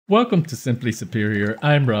Welcome to Simply Superior.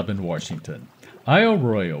 I'm Robin Washington. Isle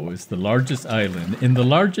Royale is the largest island in the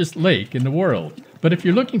largest lake in the world. But if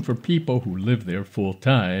you're looking for people who live there full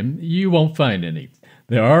time, you won't find any.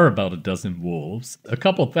 There are about a dozen wolves, a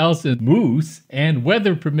couple thousand moose, and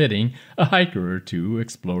weather permitting, a hiker or two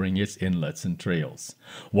exploring its inlets and trails.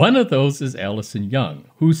 One of those is Allison Young,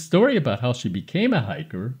 whose story about how she became a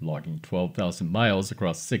hiker, logging 12,000 miles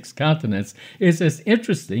across 6 continents, is as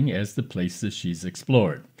interesting as the places she's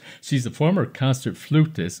explored. She's a former concert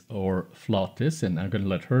flutist or flautist, and I'm going to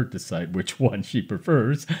let her decide which one she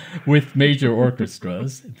prefers, with major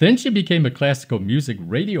orchestras. Then she became a classical music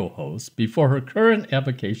radio host before her current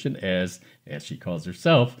avocation as she calls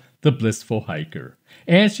herself, the blissful hiker.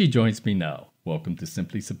 And she joins me now. Welcome to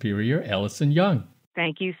Simply Superior, Allison Young.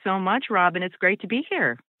 Thank you so much, Robin. It's great to be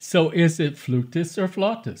here. So is it flutist or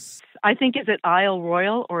flautist? I think, is it Isle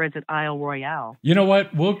Royale or is it Isle Royale? You know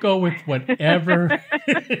what? We'll go with whatever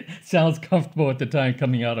sounds comfortable at the time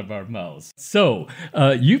coming out of our mouths. So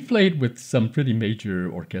you played with some pretty major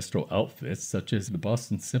orchestral outfits, such as the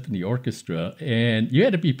Boston Symphony Orchestra, and you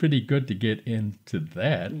had to be pretty good to get into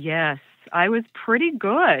that. Yes, I was pretty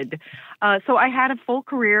good. So I had a full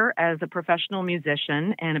career as a professional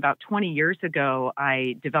musician, and about 20 years ago,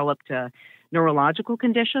 I developed a neurological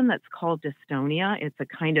condition that's called dystonia. It's a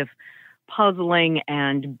kind of puzzling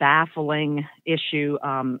and baffling issue,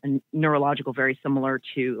 neurological, very similar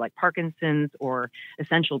to like Parkinson's or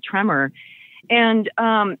essential tremor. And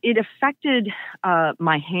it affected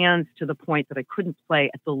my hands to the point that I couldn't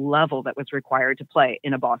play at the level that was required to play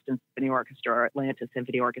in a Boston Symphony Orchestra or Atlanta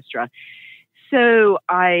Symphony Orchestra. So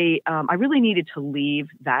I really needed to leave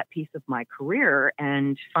that piece of my career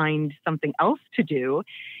and find something else to do.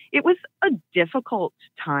 It was a difficult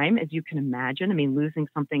time, as you can imagine. I mean, losing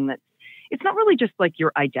something it's not really just like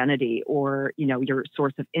your identity or, your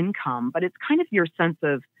source of income, but it's kind of your sense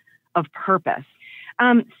of purpose.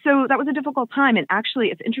 So that was a difficult time. And actually,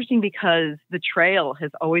 it's interesting because the trail has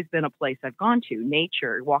always been a place I've gone to.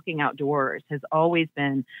 Nature, walking outdoors has always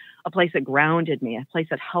been a place that grounded me, a place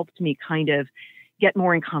that helped me kind of get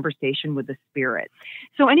more in conversation with the spirit.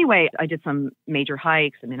 So anyway, I did some major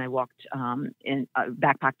hikes. I mean, I walked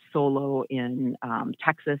backpacked solo in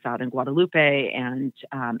Texas, out in Guadalupe and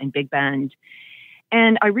in Big Bend.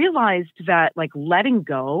 And I realized that like letting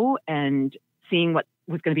go and seeing what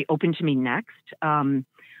was going to be open to me next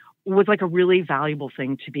was like a really valuable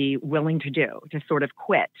thing to be willing to do, to sort of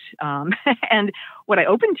quit. And what I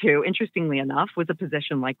opened to, interestingly enough, was a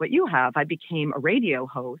position like what you have. I became a radio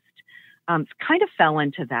host, kind of fell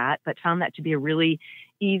into that, but found that to be a really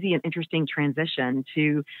easy and interesting transition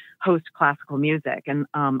to host classical music. And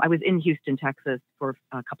I was in Houston, Texas for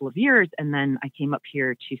a couple of years, and then I came up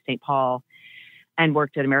here to St. Paul and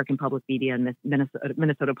worked at American Public Media and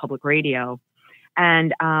Minnesota Public Radio.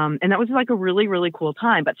 And that was like a really, really cool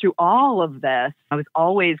time. But through all of this, I was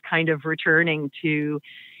always kind of returning to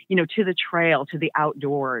the trail, to the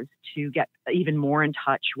outdoors, to get even more in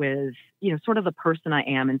touch with, sort of the person I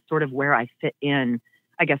am and sort of where I fit in,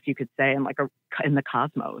 I guess you could say, in the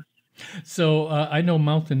cosmos. So I know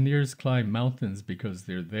mountaineers climb mountains because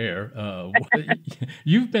they're there.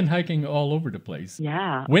 You've been hiking all over the place.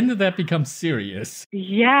 Yeah. When did that become serious?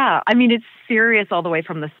 Yeah. I mean, it's serious all the way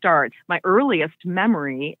from the start. My earliest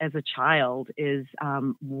memory as a child is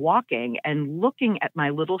walking and looking at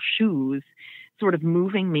my little shoes sort of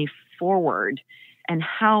moving me forward and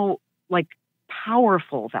how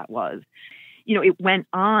powerful that was. It went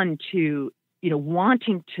on to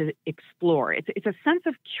wanting to explore. It's a sense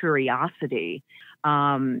of curiosity.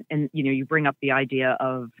 And, you bring up the idea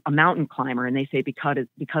of a mountain climber and they say because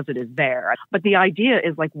it is there. But the idea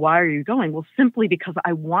is like, why are you going? Well, simply because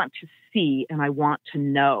I want to see and I want to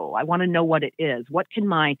know. I want to know what it is. What can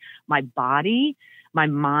my body, my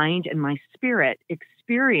mind, and my spirit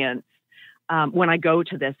experience when I go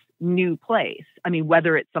to this new place? I mean,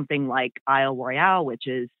 whether it's something like Isle Royale, which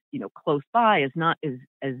is close by, is not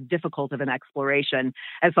as difficult of an exploration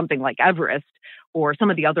as something like Everest or some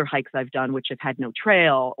of the other hikes I've done, which have had no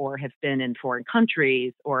trail or have been in foreign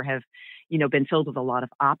countries or have, been filled with a lot of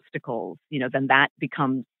obstacles, then that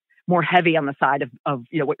becomes more heavy on the side of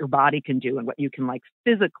what your body can do and what you can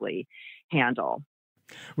physically handle.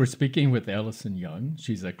 We're speaking with Allison Young.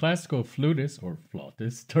 She's a classical flutist or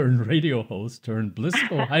flautist turned radio host turned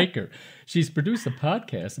blissful hiker. She's produced a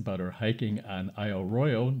podcast about her hiking on Isle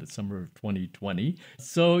Royale in the summer of 2020.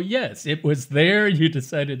 So yes, it was there. You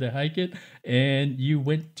decided to hike it and you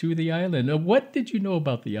went to the island. Now, what did you know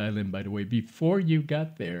about the island, by the way, before you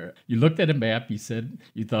got there? You looked at a map. You said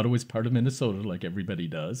you thought it was part of Minnesota, like everybody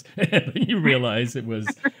does. And you realized it was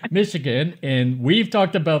Michigan. And we've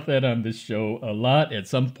talked about that on this show a lot at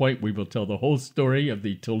some point, we will tell the whole story of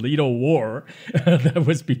the Toledo War that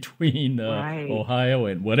was between Right. Ohio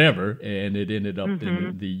and whatever, and it ended up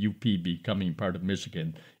in Hmm. the UP becoming part of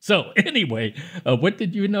Michigan. So anyway, what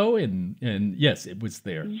did you know? And yes, it was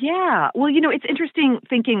there. Yeah. Well, it's interesting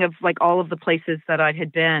thinking of like all of the places that I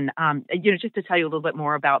had been. Just to tell you a little bit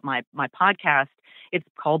more about my podcast, it's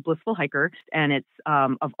called Blissful Hiker, and it's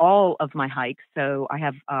of all of my hikes. So I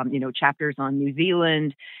have chapters on New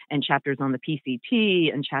Zealand, and chapters on the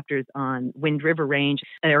PCT, and chapters on Wind River Range,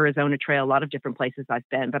 Arizona Trail, a lot of different places I've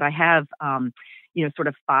been. But I have sort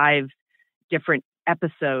of 5 different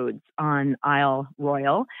episodes on Isle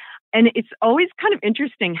Royale, and it's always kind of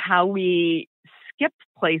interesting how we skip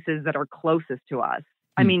places that are closest to us.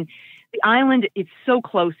 I mean, the island, it's so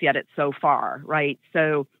close, yet it's so far, right?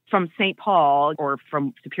 So from St. Paul or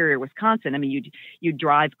from Superior, Wisconsin, I mean, you'd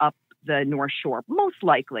drive up the North Shore, most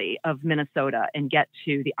likely, of Minnesota and get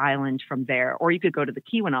to the island from there. Or you could go to the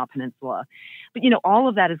Keweenaw Peninsula. But, all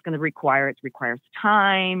of that is going to requires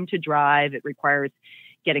time to drive. It requires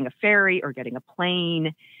getting a ferry or getting a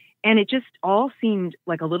plane. And it just all seemed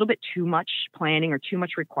like a little bit too much planning or too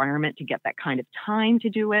much requirement to get that kind of time to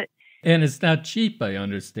do it. And it's not cheap, I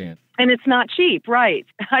understand. And it's not cheap, right?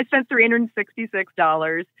 I spent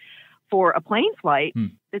 $366 for a plane flight.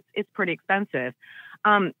 It's pretty expensive.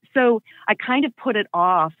 So I kind of put it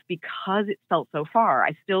off because it felt so far.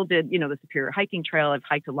 I still did, the Superior Hiking Trail. I've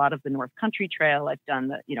hiked a lot of the North Country Trail. I've done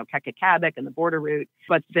the, Kekakabik and the border route.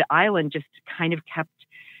 But the island just kind of kept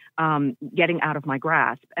getting out of my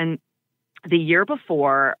grasp. And the year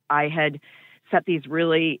before, I had set these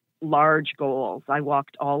really large goals. I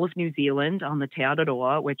walked all of New Zealand on the Te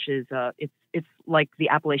Araroa, which is it's like the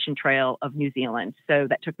Appalachian Trail of New Zealand. So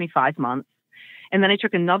that took me 5 months. And then I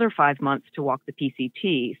took another 5 months to walk the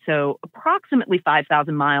PCT. So approximately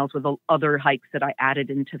 5,000 miles with other hikes that I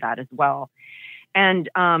added into that as well. And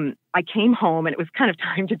I came home and it was kind of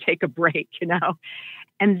time to take a break,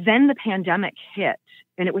 And then the pandemic hit,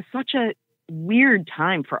 and it was such a weird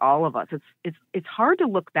time for all of us. It's hard to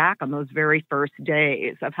look back on those very first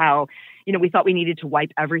days of how, we thought we needed to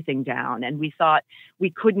wipe everything down, and we thought we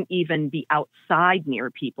couldn't even be outside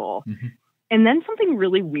near people. Mm-hmm. And then something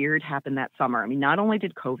really weird happened that summer. I mean, not only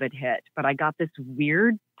did COVID hit, but I got this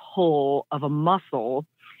weird pull of a muscle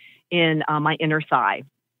in my inner thigh.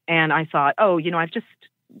 And I thought, I've just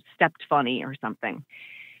stepped funny or something.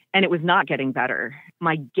 And it was not getting better.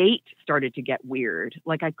 My gait started to get weird.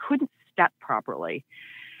 Like I couldn't step properly.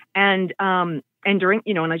 And during,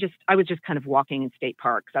 and I was just kind of walking in state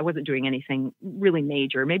parks. I wasn't doing anything really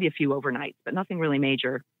major, maybe a few overnights, but nothing really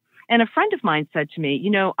major. And a friend of mine said to me,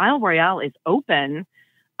 Isle Royale is open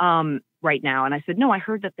right now. And I said, no, I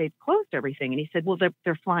heard that they've closed everything. And he said, well,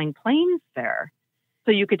 they're flying planes there.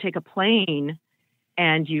 So you could take a plane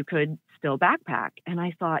and you could still backpack. And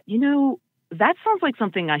I thought, that sounds like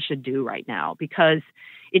something I should do right now, because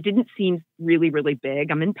it didn't seem really, really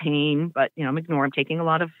big. I'm in pain, but, I'm taking a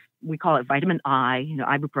lot of, we call it vitamin I,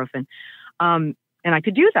 ibuprofen. And I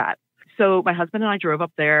could do that. So my husband and I drove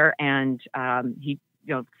up there, and he,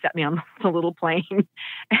 set me on the little plane.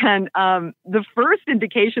 And the first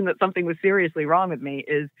indication that something was seriously wrong with me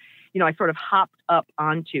is, I sort of hopped up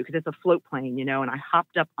onto, because it's a float plane, and I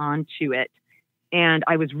hopped up onto it, and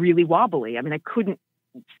I was really wobbly. I mean, I couldn't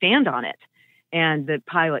stand on it. And the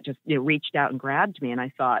pilot just reached out and grabbed me, and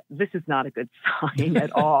I thought, this is not a good sign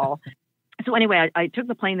at all. So anyway, I took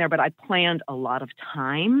the plane there, but I planned a lot of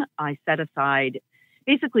time. I set aside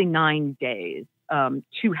basically 9 days,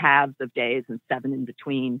 2 halves of days and 7 in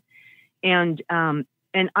between. And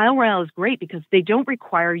Isle Royale is great because they don't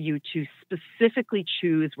require you to specifically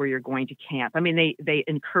choose where you're going to camp. I mean, they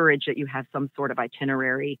encourage that you have some sort of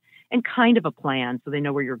itinerary and kind of a plan so they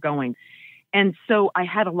know where you're going. And so I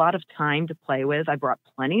had a lot of time to play with. I brought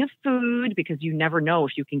plenty of food because you never know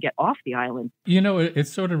if you can get off the island. It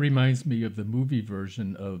sort of reminds me of the movie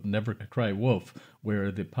version of Never Cry Wolf,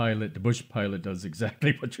 where the bush pilot does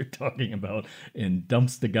exactly what you're talking about and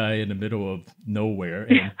dumps the guy in the middle of nowhere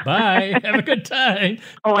and bye, have a good time.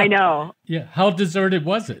 Oh, I know. Yeah. How deserted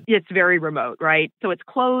was it? It's very remote, right? So it's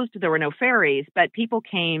closed. There were no ferries, but people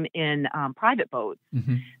came in private boats.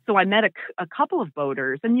 Mm-hmm. So I met a couple of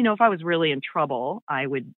boaters, and, if I was really in trouble, I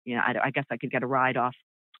would, I guess I could get a ride off.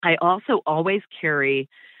 I also always carry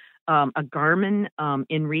a Garmin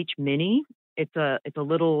InReach Mini. It's a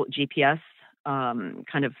little GPS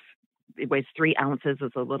kind of, it weighs 3 ounces.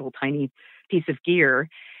 It's a little tiny piece of gear.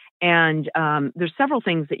 And there's several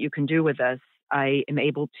things that you can do with this. I am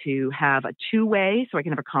able to have a two-way, so I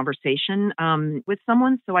can have a conversation with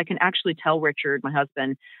someone. So I can actually tell Richard, my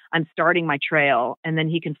husband, I'm starting my trail, and then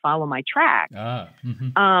he can follow my track. Yeah.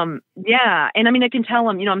 And I mean, I can tell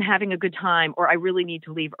him, I'm having a good time, or I really need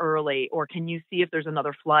to leave early, or can you see if there's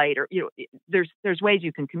another flight, or, there's ways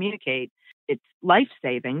you can communicate. It's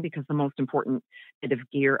life-saving because the most important bit of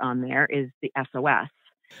gear on there is the SOS.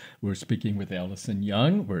 We're speaking with Allison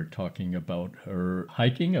Young. We're talking about her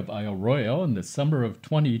hiking of Isle Royale in the summer of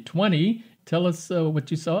 2020. Tell us what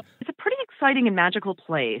you saw. It's a pretty exciting and magical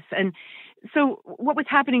place. And so what was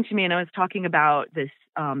happening to me, and I was talking about this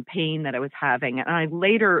pain that I was having, and I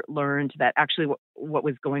later learned that actually what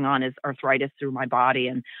was going on is arthritis through my body,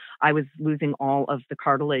 and I was losing all of the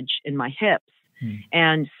cartilage in my hips.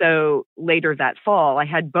 And so later that fall, I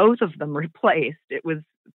had both of them replaced. It was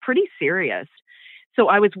pretty serious. So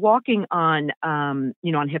I was walking on, on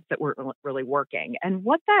hips that weren't really working. And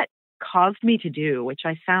what that caused me to do, which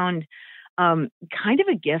I found kind of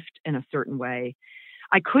a gift in a certain way,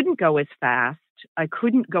 I couldn't go as fast. I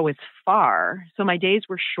couldn't go as far. So my days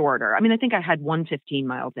were shorter. I mean, I think I had one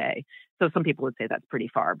 15-mile day. So some people would say that's pretty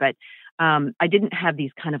far. But I didn't have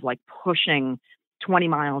these kind of like pushing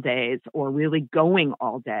 20-mile days or really going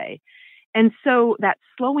all day. And so that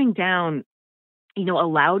slowing down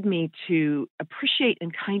allowed me to appreciate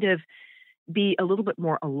and kind of be a little bit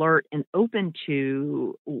more alert and open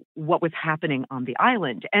to what was happening on the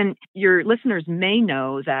island. And your listeners may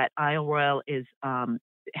know that Isle Royale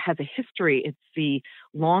has a history. It's the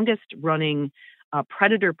longest running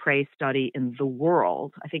predator-prey study in the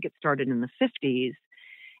world. I think it started in the 50s.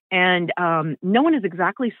 And no one is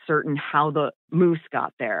exactly certain how the moose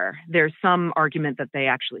got there. There's some argument that they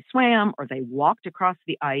actually swam or they walked across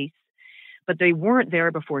the ice, but they weren't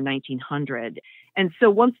there before 1900. And so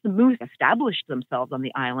once the moose established themselves on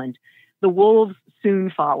the island, the wolves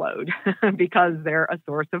soon followed because they're a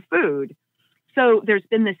source of food. So there's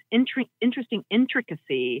been this interesting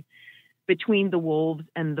intricacy between the wolves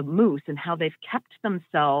and the moose and how they've kept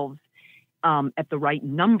themselves at the right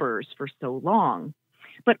numbers for so long.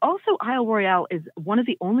 But also Isle Royale is one of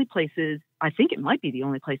the only places, I think it might be the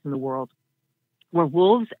only place in the world, where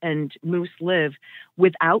wolves and moose live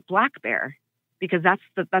without black bear, because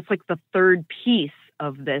that's like the third piece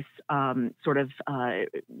of this sort of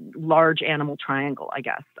large animal triangle, I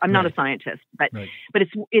guess. I'm not a scientist, but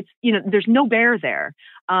it's there's no bear there.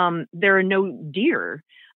 There are no deer.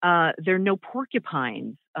 There are no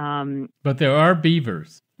porcupines. But there are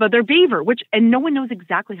beavers. But they're beaver, and no one knows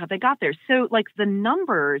exactly how they got there. So like the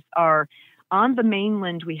numbers are, on the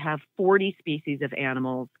mainland, we have 40 species of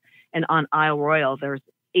animals. And on Isle Royale, there's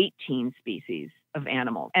 18 species of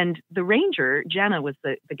animals. And the ranger, Jenna, was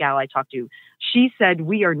the gal I talked to. She said,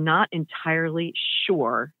 we are not entirely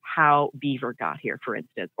sure how beaver got here, for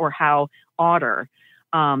instance, or how otter.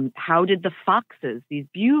 How did the foxes, these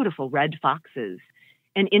beautiful red foxes,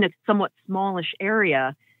 and in a somewhat smallish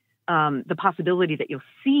area, the possibility that you'll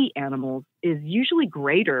see animals is usually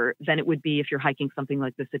greater than it would be if you're hiking something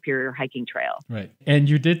like the Superior Hiking Trail. Right. And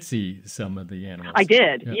you did see some of the animals. I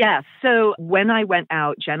did, yes. So when I went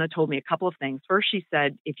out, Jenna told me a couple of things. First, she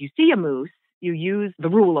said, if you see a moose, you use the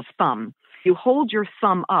rule of thumb. You hold your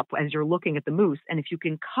thumb up as you're looking at the moose, and if you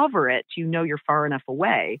can cover it, you're far enough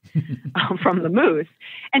away from the moose.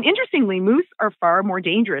 And interestingly, moose are far more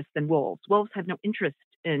dangerous than wolves. Wolves have no interest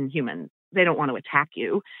in humans. They don't want to attack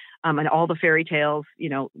you. And all the fairy tales,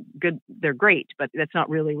 good, they're great, but that's not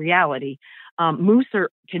really reality. Moose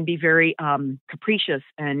can be very capricious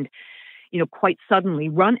and, quite suddenly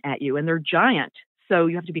run at you, and they're giant. So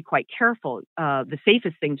you have to be quite careful. The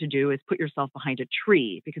safest thing to do is put yourself behind a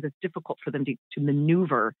tree because it's difficult for them to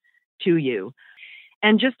maneuver to you.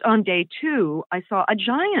 And just on day 2, I saw a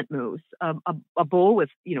giant moose, a bull with,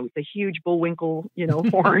 the huge bullwinkle,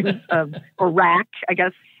 horn or rack, I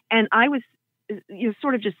guess. And I was,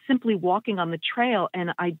 sort of just simply walking on the trail,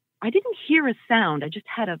 and I didn't hear a sound. I just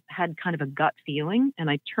had kind of a gut feeling, and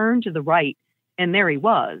I turned to the right, and there he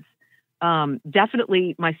was.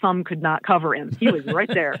 Definitely, my thumb could not cover him. He was right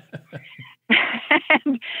there.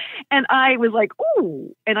 and I was like,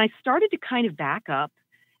 ooh, and I started to kind of back up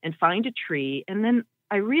and find a tree. And then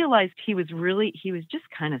I realized he was just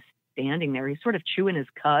kind of standing there. He's sort of chewing his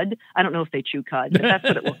cud. I don't know if they chew cud, but that's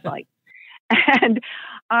what it looks like. And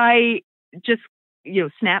I just,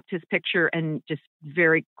 snapped his picture and just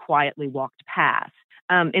very quietly walked past.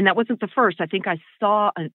 And that wasn't the first. I think I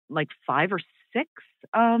saw like 5 or 6.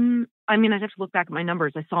 I'd have to look back at my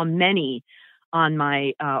numbers. I saw many on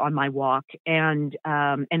my walk and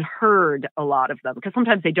heard a lot of them, because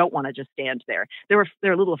sometimes they don't want to just stand there.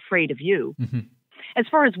 They're a little afraid of you. Mm-hmm. As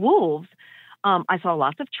far as wolves, I saw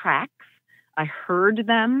lots of tracks. I heard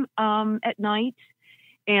them at night.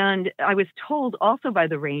 And I was told also by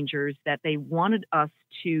the rangers that they wanted us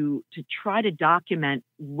to try to document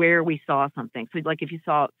where we saw something. So like if you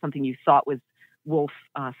saw something you thought was wolf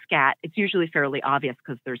scat, it's usually fairly obvious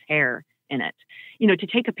because there's hair in it. To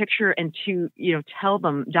take a picture and to, tell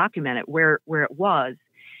them, document it where it was,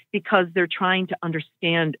 because they're trying to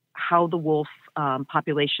understand how the wolf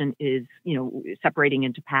population is, separating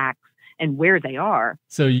into packs and where they are.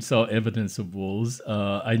 So you saw evidence of wolves.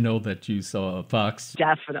 I know that you saw a fox.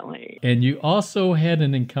 Definitely. And you also had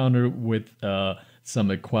an encounter with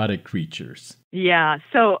some aquatic creatures. Yeah.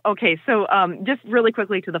 So just really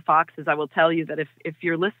quickly to the foxes, I will tell you that if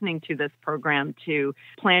you're listening to this program to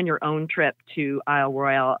plan your own trip to Isle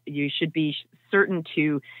Royale, you should be certain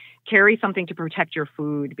to carry something to protect your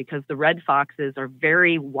food, because the red foxes are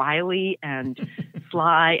very wily and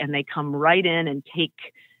sly, and they come right in and take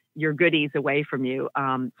your goodies away from you.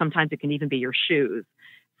 Sometimes it can even be your shoes.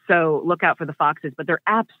 So look out for the foxes, but they're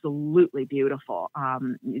absolutely beautiful.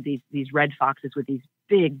 These red foxes with these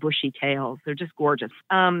big bushy tails, they're just gorgeous.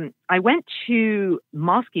 I went to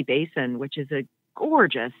Mosky Basin, which is a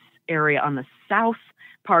gorgeous area on the south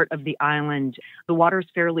part of the island. The water is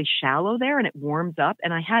fairly shallow there, and it warms up.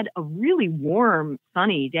 And I had a really warm,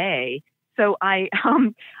 sunny day. So I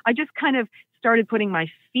just kind of started putting my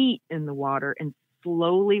feet in the water and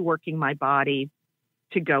slowly working my body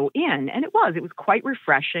to go in. And it was quite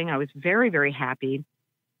refreshing. I was very, very happy.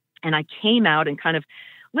 And I came out and kind of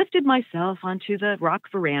lifted myself onto the rock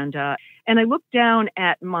veranda, and I looked down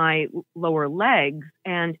at my lower legs,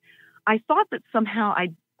 and I thought that somehow I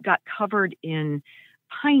got covered in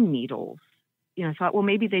pine needles. I thought, well,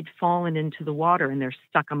 maybe they'd fallen into the water and they're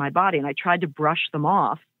stuck on my body. And I tried to brush them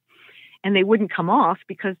off, and they wouldn't come off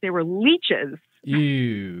because they were leeches.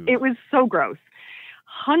 Ew. It was so gross.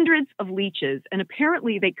 Hundreds of leeches, and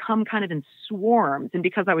apparently they come kind of in swarms. And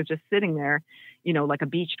because I was just sitting there, like a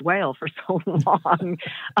beached whale for so long,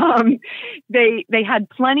 they had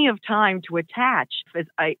plenty of time to attach. As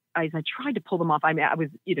I tried to pull them off, I was,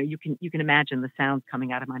 you can imagine the sounds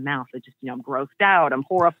coming out of my mouth. It just, I'm grossed out, I'm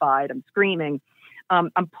horrified, I'm screaming.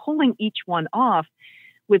 I'm pulling each one off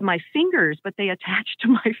with my fingers, but they attached to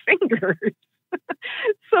my fingers.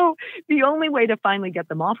 So the only way to finally get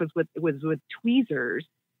them off was with tweezers,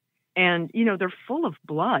 and they're full of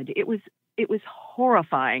blood. It was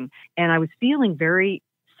horrifying, and I was feeling very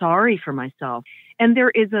sorry for myself. And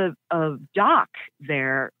there is a dock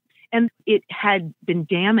there, and it had been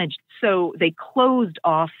damaged, so they closed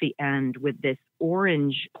off the end with this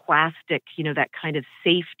orange plastic, that kind of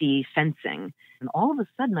safety fencing. And all of a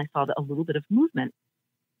sudden, I saw a little bit of movement,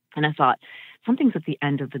 and I thought, something's at the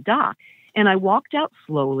end of the dock. And I walked out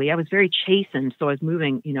slowly. I was very chastened, so I was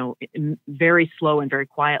moving, very slow and very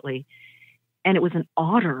quietly. And it was an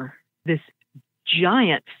otter, this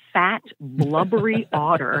giant, fat, blubbery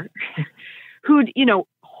otter who'd,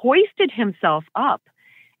 hoisted himself up.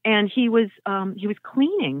 And he was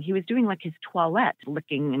cleaning. He was doing like his toilette,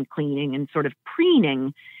 licking and cleaning and sort of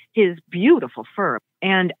preening his beautiful fur.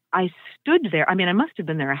 And I stood there. I must have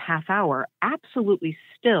been there a half hour, absolutely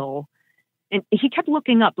still. And he kept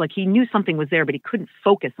looking up like he knew something was there, but he couldn't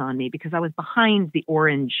focus on me because I was behind the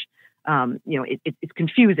orange. It's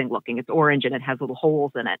confusing looking. It's orange and it has little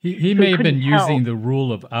holes in it. He may have been using the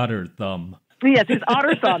rule of otter thumb. Yes, his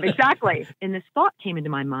otter thumb, exactly. And this thought came into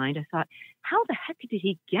my mind. I thought, how the heck did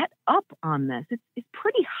he get up on this? It's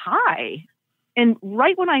pretty high. And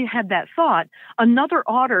right when I had that thought, another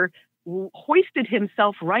otter hoisted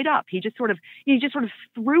himself right up. He just sort of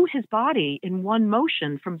threw his body in one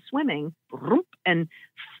motion from swimming and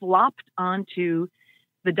flopped onto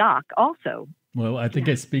the dock also. Well, I think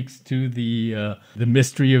it speaks to the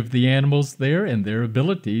mystery of the animals there and their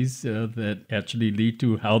abilities that actually lead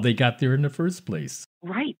to how they got there in the first place.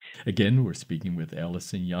 Right. Again, we're speaking with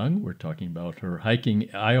Allison Young. We're talking about her hiking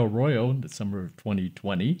Isle Royale in the summer of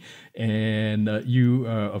 2020. And you,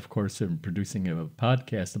 of course, are producing a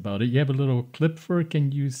podcast about it. You have a little clip for it.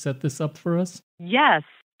 Can you set this up for us? Yes.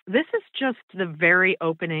 This is just the very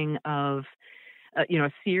opening of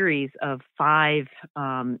a series of 5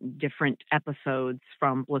 different episodes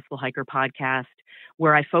from Blissful Hiker podcast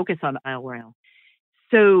where I focus on Isle Royale.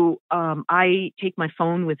 So I take my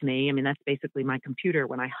phone with me. That's basically my computer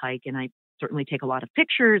when I hike, and I certainly take a lot of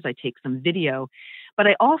pictures. I take some video, but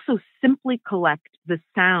I also simply collect the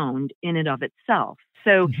sound in and of itself.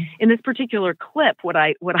 So in this particular clip, what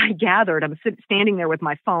I gathered, I'm standing there with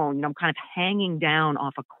my phone, I'm kind of hanging down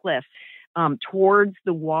off a cliff towards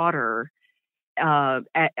the water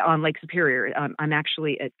on Lake Superior. I'm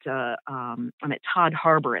actually I'm at Todd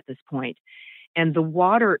Harbor at this point, and the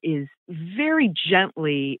water is very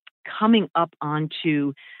gently coming up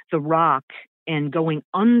onto the rock and going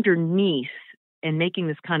underneath and making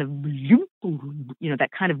this kind of bloop,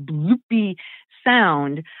 that kind of bloopy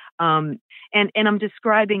sound. And I'm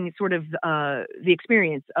describing sort of the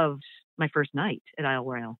experience of my first night at Isle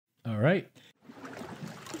Royale. All right.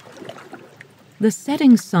 The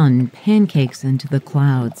setting sun pancakes into the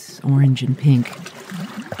clouds, orange and pink.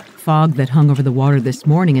 Fog that hung over the water this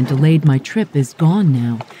morning and delayed my trip is gone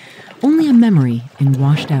now. Only a memory in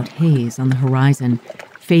washed-out haze on the horizon,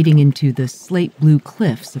 fading into the slate-blue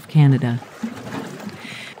cliffs of Canada.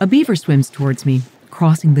 A beaver swims towards me,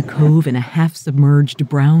 crossing the cove in a half-submerged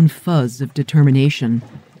brown fuzz of determination.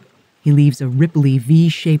 He leaves a ripply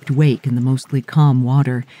V-shaped wake in the mostly calm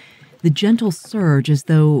water, the gentle surge as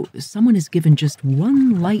though someone has given just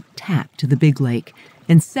one light tap to the big lake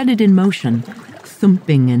and set it in motion,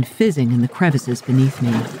 thumping and fizzing in the crevices beneath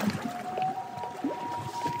me.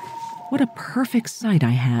 What a perfect sight I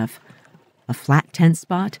have. A flat tent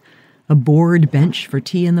spot, a board bench for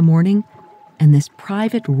tea in the morning, and this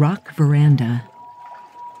private rock veranda.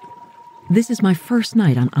 This is my first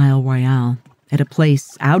night on Isle Royale, at a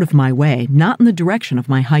place out of my way, not in the direction of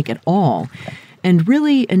my hike at all, and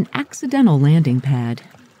really an accidental landing pad.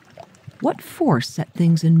 What force set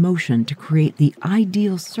things in motion to create the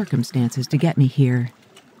ideal circumstances to get me here?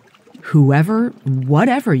 Whoever,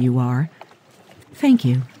 whatever you are, thank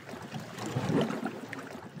you.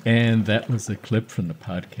 And that was a clip from the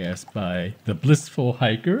podcast by the blissful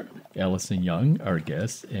hiker, Allison Young, our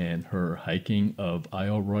guest, and her hiking of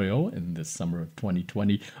Isle Royale in the summer of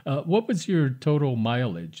 2020. What was your total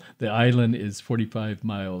mileage? The island is 45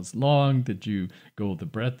 miles long. Did you go the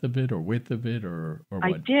breadth of it or width of it or what?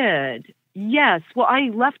 I did. Yes. Well, I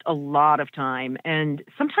left a lot of time, and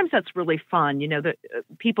sometimes that's really fun.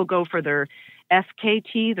 People go for their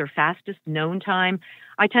FKT, their fastest known time.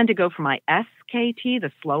 I tend to go for my SKT,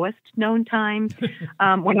 the slowest known time,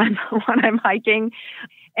 when I'm hiking.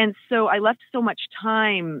 And so I left so much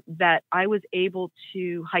time that I was able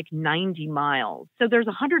to hike 90 miles. So there's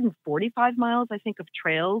 145 miles, I think, of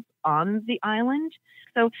trails on the island.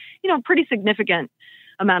 So, pretty significant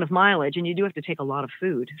amount of mileage, and you do have to take a lot of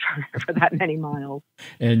food for that many miles.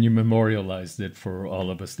 And you memorialized it for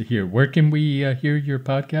all of us to hear. Where can we hear your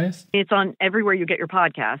podcast? It's on everywhere you get your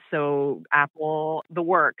podcast. So Apple, the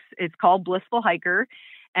works. It's called Blissful Hiker,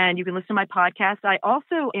 and you can listen to my podcast. I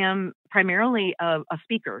also am primarily a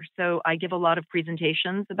speaker, so I give a lot of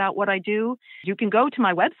presentations about what I do. You can go to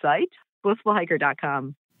my website,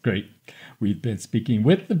 blissfulhiker.com. Great. We've been speaking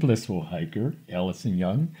with the blissful hiker, Allison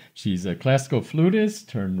Young. She's a classical flutist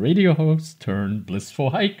turned radio host turned blissful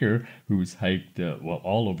hiker who's hiked,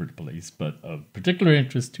 all over the place, but of particular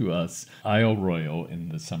interest to us, Isle Royale in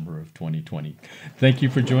the summer of 2020. Thank you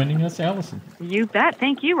for joining us, Allison. You bet.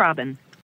 Thank you, Robin.